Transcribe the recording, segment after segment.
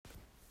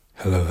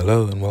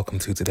Hello, and welcome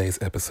to today's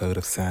episode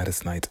of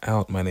Saddest Night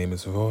Out. My name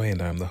is Roy,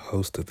 and I'm the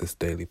host of this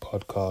daily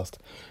podcast,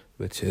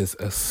 which is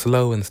a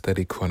slow and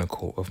steady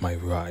chronicle of my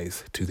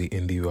rise to the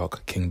indie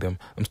rock kingdom.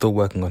 I'm still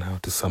working on how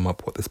to sum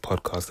up what this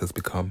podcast has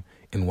become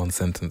in one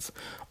sentence.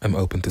 I'm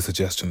open to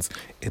suggestions.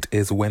 It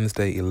is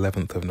Wednesday,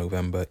 11th of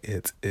November.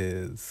 It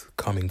is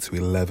coming to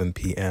 11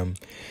 p.m.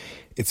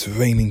 It's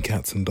raining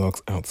cats and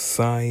dogs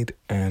outside,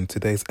 and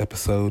today's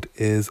episode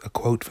is a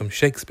quote from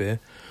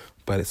Shakespeare,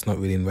 but it's not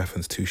really in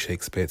reference to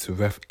Shakespeare.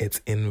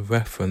 It's in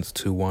reference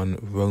to one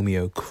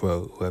Romeo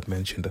Crow, who I've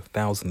mentioned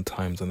 1,000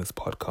 times on this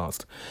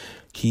podcast.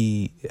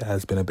 He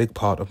has been a big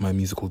part of my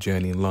musical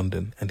journey in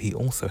London, and he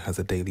also has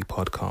a daily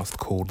podcast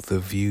called The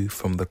View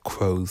from the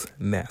Crow's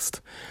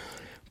Nest.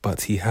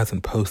 But he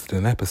hasn't posted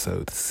an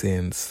episode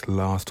since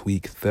last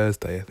week,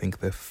 Thursday, I think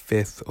the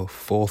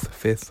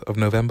 5th of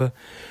November.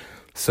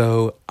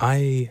 So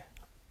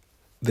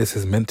this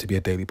is meant to be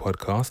a daily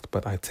podcast,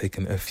 but I've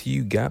taken a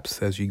few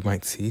gaps, as you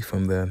might see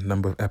from the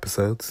number of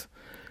episodes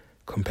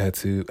compared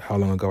to how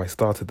long ago I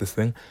started this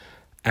thing.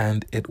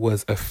 And it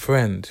was a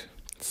friend,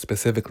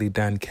 specifically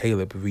Dan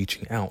Caleb,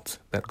 reaching out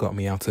that got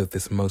me out of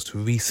this most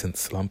recent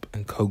slump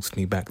and coaxed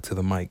me back to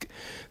the mic.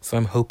 So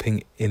I'm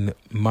hoping in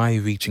my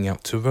reaching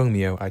out to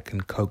Romeo, I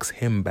can coax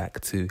him back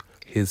to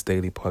his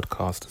daily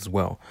podcast as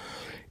well.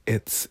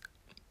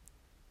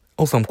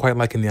 Also, I'm quite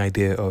liking the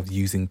idea of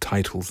using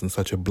titles in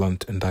such a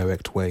blunt and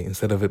direct way.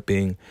 Instead of it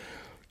being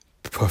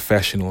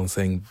professional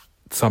and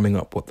summing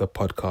up what the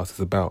podcast is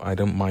about, I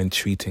don't mind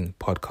treating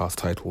podcast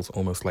titles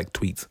almost like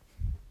tweets.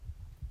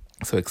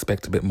 So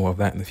expect a bit more of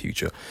that in the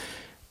future.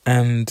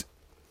 And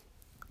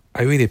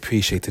I really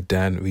appreciated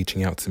Dan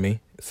reaching out to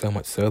me, so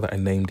much so that I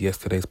named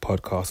yesterday's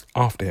podcast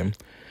after him,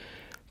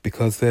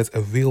 because there's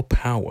a real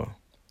power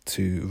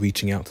to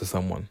reaching out to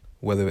someone,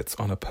 whether it's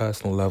on a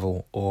personal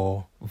level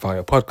or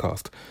via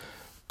podcast.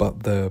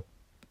 But the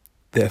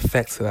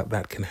effects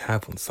that can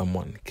have on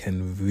someone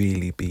can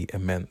really be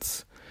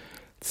immense.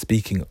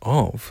 Speaking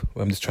of,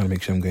 I'm just trying to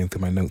make sure I'm going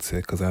through my notes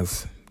here, because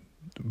as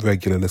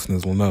regular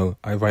listeners will know,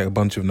 I write a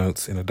bunch of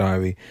notes in a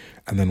diary,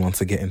 and then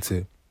once I get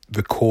into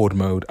record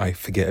mode, I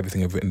forget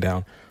everything I've written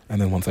down.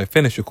 And then once I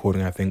finish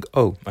recording, I think,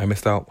 oh, I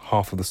missed out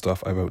half of the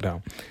stuff I wrote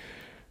down.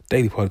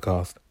 Daily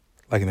podcast,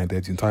 like an idea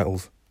using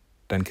titles.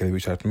 Dan Kelly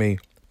reached out to me.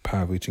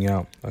 Power of reaching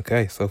out.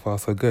 Okay, so far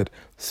so good.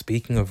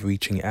 Speaking of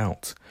reaching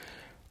out,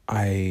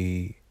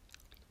 I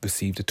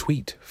received a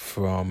tweet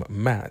from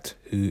Matt,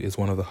 who is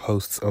one of the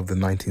hosts of the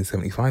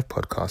 1975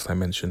 podcast I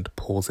mentioned,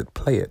 Pause It,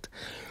 Play It.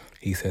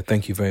 He said,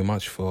 thank you very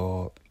much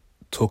for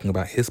talking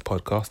about his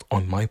podcast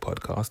on my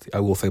podcast.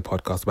 I will say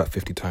podcast about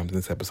 50 times in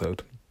this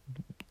episode.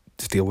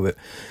 Just deal with it.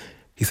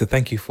 He said,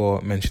 thank you for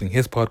mentioning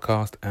his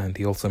podcast. And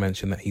he also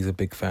mentioned that he's a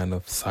big fan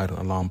of Silent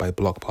Alarm by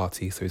Block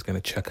Party. So he's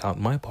going to check out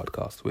my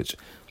podcast, which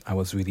I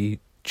was really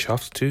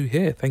chuffed to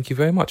hear. Thank you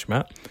very much,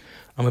 Matt.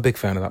 I'm a big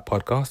fan of that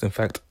podcast. In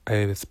fact,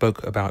 I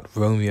spoke about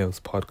Romeo's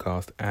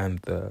podcast and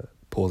the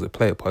Pause It,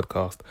 Play It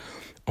podcast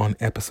on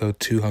episode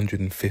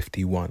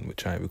 251,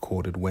 which I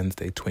recorded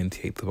Wednesday,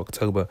 28th of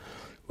October,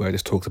 where I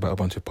just talked about a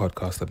bunch of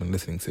podcasts I've been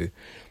listening to.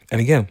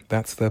 And again,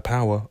 that's the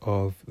power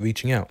of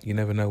reaching out. You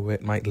never know where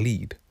it might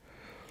lead.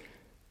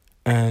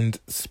 And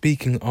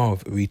speaking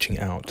of reaching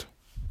out,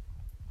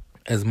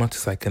 as much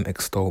as I can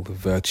extol the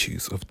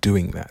virtues of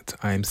doing that,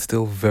 I am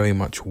still very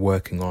much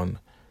working on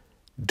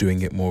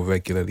doing it more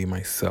regularly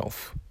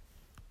myself.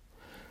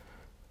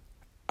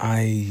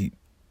 I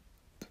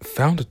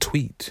found a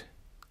tweet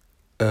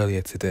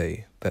earlier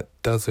today that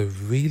does a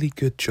really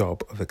good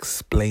job of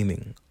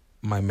explaining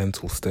my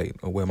mental state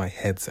or where my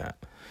head's at.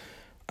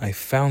 I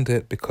found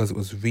it because it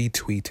was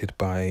retweeted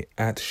by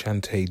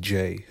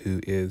 @ShantaeJ,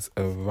 who is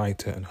a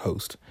writer and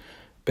host.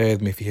 Bear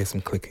with me if you hear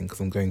some clicking,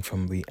 because I'm going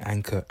from the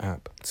Anchor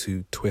app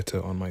to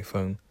Twitter on my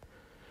phone.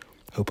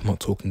 Hope I'm not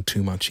talking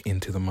too much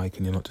into the mic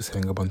and you're not just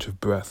hearing a bunch of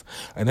breath.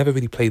 I never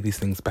really play these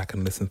things back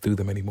and listen through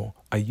them anymore.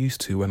 I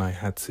used to when I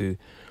had to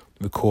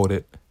record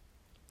it,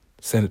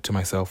 send it to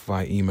myself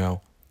via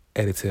email,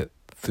 edit it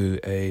through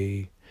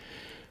I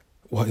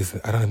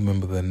don't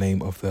remember the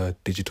name of the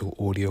digital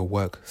audio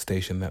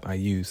workstation that I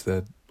use,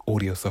 the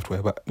audio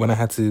software. But when I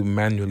had to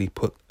manually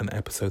put an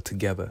episode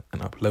together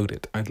and upload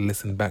it, I'd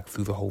listen back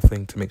through the whole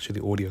thing to make sure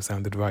the audio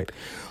sounded right.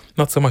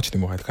 Not so much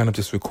anymore. I kind of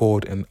just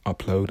record and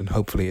upload, and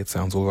hopefully it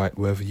sounds all right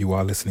wherever you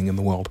are listening in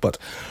the world. But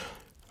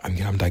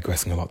I'm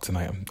digressing a lot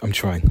tonight. I'm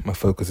trying. My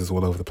focus is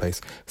all over the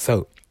place.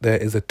 So there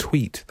is a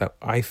tweet that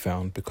I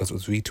found because it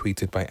was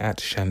retweeted by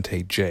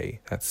 @ShantaeJ.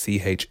 That's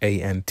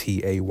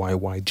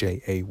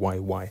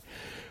CHANTAYYYJAYY.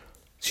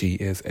 She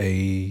is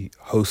a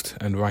host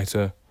and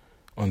writer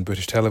on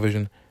British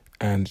television,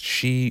 and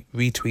she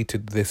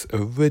retweeted this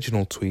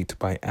original tweet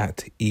by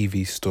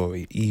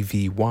 @EVStory,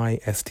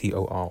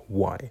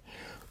 EVYSTORY.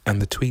 And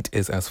the tweet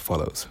is as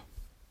follows.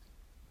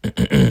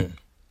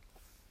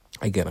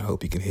 Again, I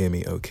hope you can hear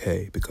me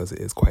okay, because it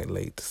is quite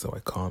late, so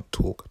I can't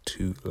talk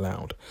too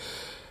loud.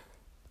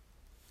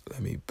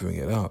 Let me bring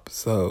it up.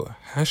 So,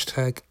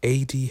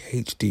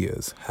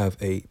 #ADHDers have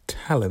a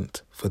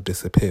talent for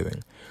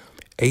disappearing.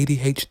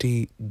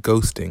 ADHD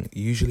ghosting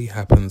usually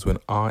happens when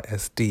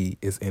RSD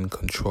is in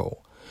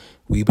control.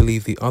 We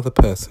believe the other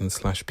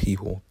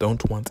person/people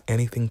don't want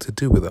anything to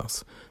do with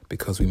us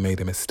because we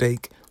made a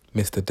mistake,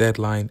 missed a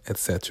deadline,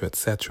 etc.,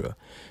 etc.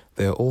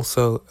 They are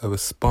also a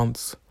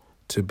response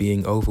to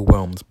being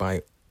overwhelmed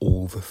by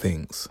all the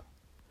things.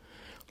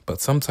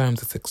 But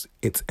sometimes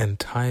it's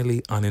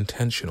entirely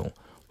unintentional.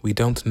 We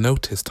don't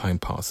notice time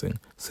passing,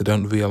 so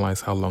don't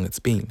realize how long it's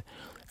been.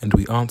 And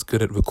we aren't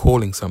good at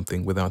recalling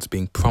something without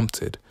being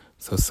prompted,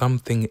 so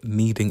something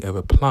needing a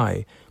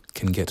reply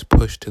can get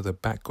pushed to the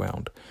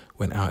background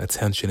when our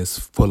attention is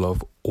full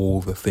of all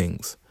the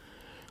things.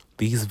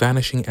 These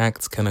vanishing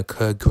acts can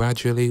occur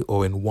gradually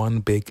or in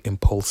one big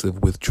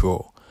impulsive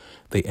withdrawal.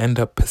 They end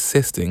up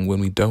persisting when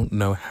we don't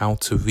know how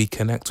to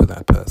reconnect with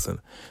that person,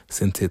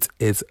 since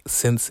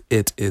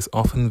it is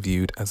often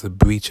viewed as a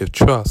breach of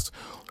trust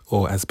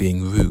or as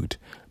being rude,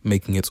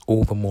 making it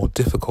all the more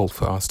difficult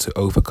for us to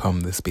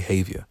overcome this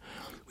behavior.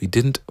 We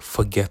didn't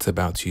forget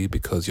about you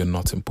because you're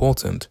not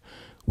important.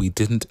 We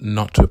didn't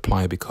not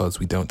reply because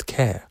we don't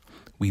care.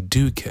 We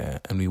do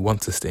care and we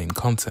want to stay in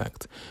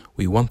contact.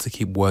 We want to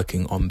keep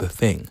working on the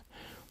thing.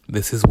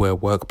 This is where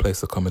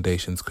workplace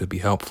accommodations could be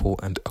helpful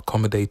and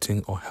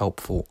accommodating or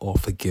helpful or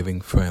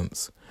forgiving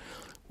friends.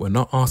 We're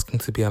not asking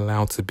to be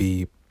allowed to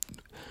be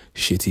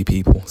shitty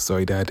people.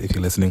 Sorry, Dad, if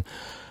you're listening.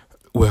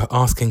 We're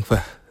asking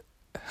for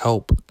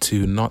help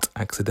to not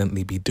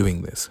accidentally be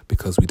doing this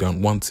because we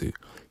don't want to.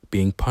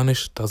 Being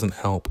punished doesn't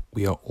help.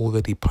 We are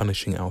already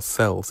punishing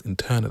ourselves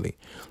internally.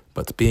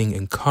 But being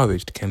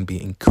encouraged can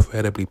be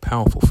incredibly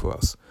powerful for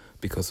us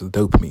because of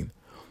dopamine.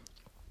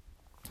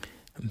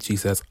 And she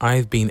says,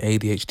 I've been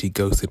ADHD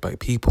ghosted by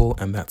people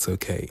and that's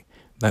okay.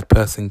 That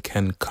person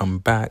can come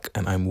back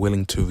and I'm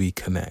willing to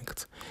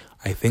reconnect.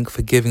 I think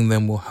forgiving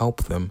them will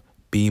help them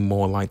be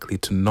more likely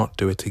to not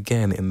do it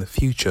again in the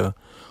future,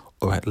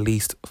 or at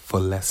least for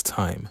less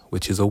time,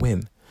 which is a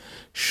win.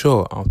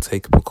 Sure, I'll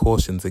take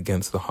precautions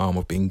against the harm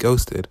of being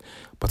ghosted,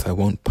 but I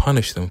won't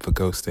punish them for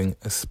ghosting,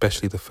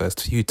 especially the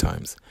first few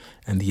times.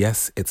 And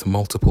yes, it's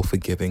multiple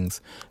forgivings,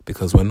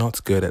 because we're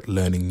not good at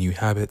learning new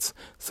habits,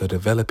 so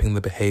developing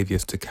the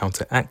behaviors to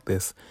counteract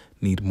this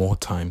need more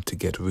time to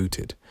get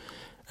rooted.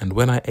 And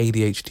when I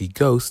ADHD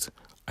ghost,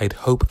 I'd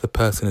hope the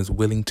person is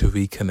willing to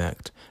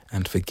reconnect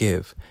and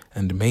forgive,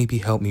 and maybe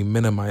help me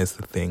minimize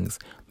the things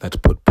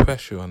that put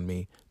pressure on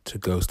me to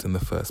ghost in the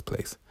first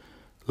place.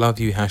 Love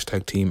you,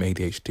 hashtag Team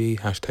ADHD,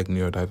 hashtag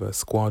Neurodiverse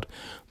Squad.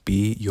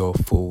 Be your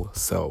full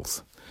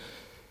selves.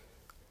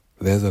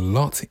 There's a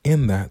lot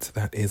in that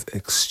is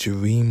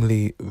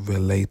extremely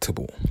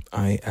relatable.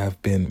 I have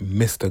been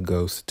Mr.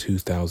 Ghost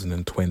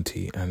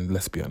 2020, and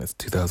let's be honest,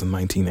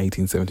 2019,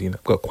 18, 17,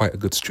 I've got quite a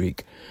good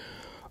streak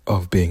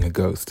of being a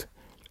ghost,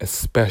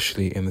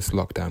 especially in this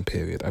lockdown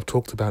period. I've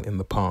talked about in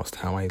the past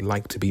how I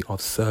like to be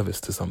of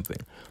service to something,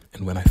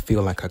 and when I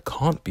feel like I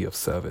can't be of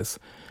service,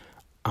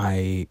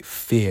 I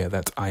fear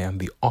that I am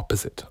the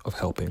opposite of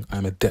helping. I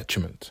am a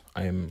detriment.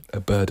 I am a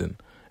burden.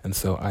 And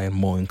so I am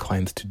more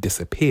inclined to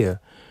disappear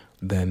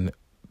than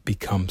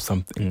become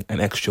something,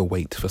 an extra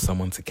weight for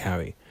someone to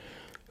carry,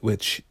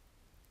 which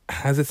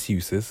has its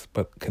uses,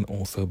 but can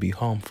also be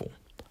harmful.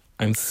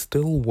 I'm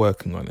still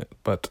working on it,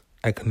 but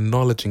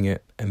acknowledging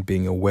it and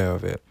being aware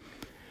of it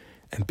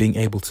and being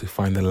able to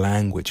find the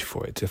language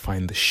for it, to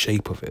find the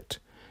shape of it,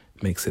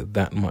 makes it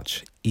that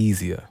much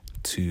easier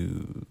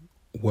to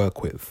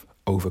work with,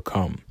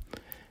 overcome,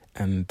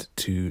 and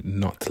to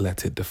not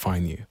let it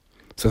define you.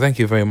 So thank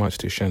you very much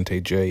to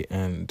Shantae J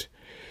and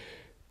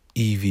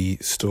Evie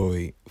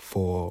Story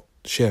for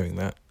sharing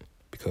that,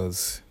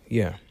 because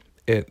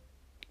it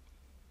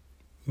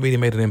really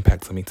made an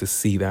impact on me to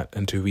see that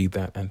and to read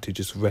that and to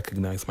just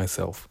recognize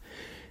myself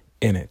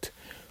in it.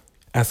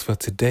 As for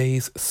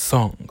today's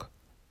song,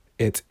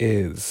 it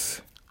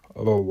is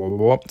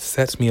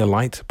Set Me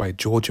Alight by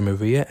Georgia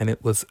Maria, and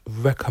it was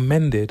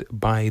recommended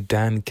by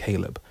Dan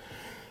Caleb.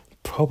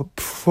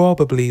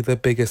 Probably the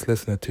biggest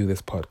listener to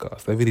this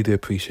podcast. I really do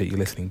appreciate you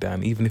listening,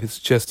 Dan. Even if it's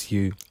just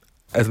you,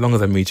 as long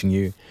as I'm reaching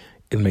you,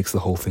 it makes the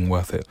whole thing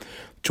worth it.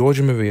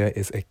 Georgia Maria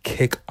is a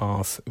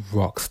kick-ass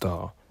rock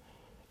star.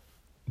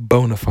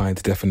 Bona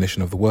fide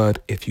definition of the word.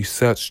 If you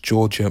search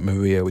Georgia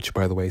Maria, which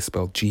by the way is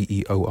spelled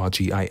Georgia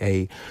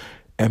Maria,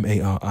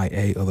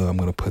 although I'm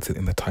going to put it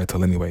in the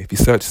title anyway. If you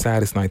search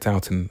Saddest Night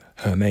Out in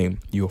her name,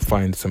 you'll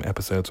find some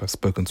episodes where I've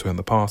spoken to her in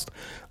the past.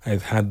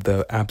 I've had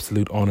the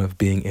absolute honor of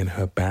being in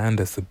her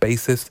band as the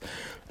bassist,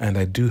 and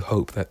I do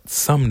hope that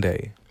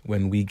someday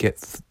when we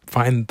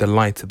find the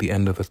light at the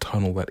end of the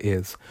tunnel that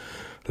is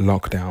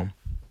lockdown,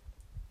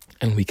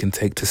 and we can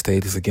take to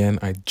stages again,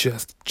 I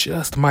just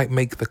might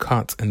make the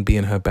cut and be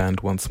in her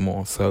band once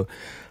more. So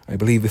I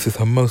believe this is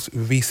her most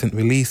recent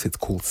release. It's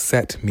called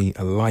Set Me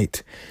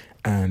Alight,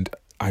 and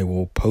I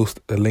will post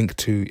a link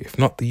to, if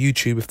not the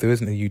YouTube, if there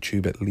isn't a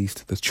YouTube, at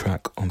least the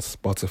track on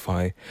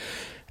Spotify.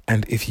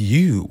 And if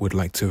you would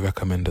like to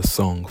recommend a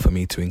song for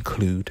me to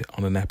include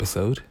on an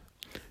episode,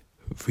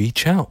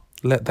 reach out.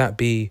 Let that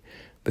be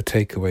the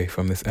takeaway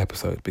from this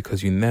episode,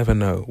 because you never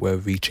know where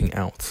reaching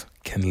out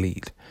can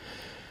lead.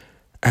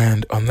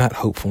 And on that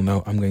hopeful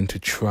note, I'm going to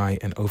try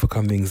and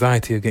overcome the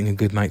anxiety of getting a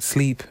good night's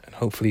sleep. And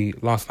hopefully,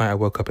 last night I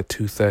woke up at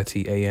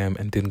 2:30 a.m.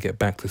 and didn't get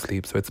back to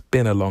sleep. So it's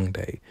been a long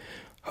day.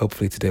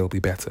 Hopefully today will be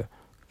better.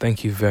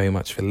 Thank you very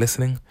much for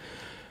listening.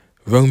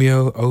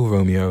 Romeo, oh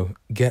Romeo,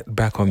 get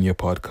back on your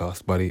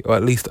podcast, buddy. Or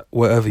at least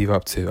whatever you're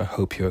up to, I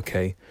hope you're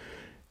okay.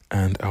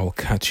 And I will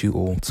catch you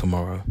all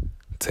tomorrow.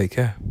 Take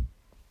care.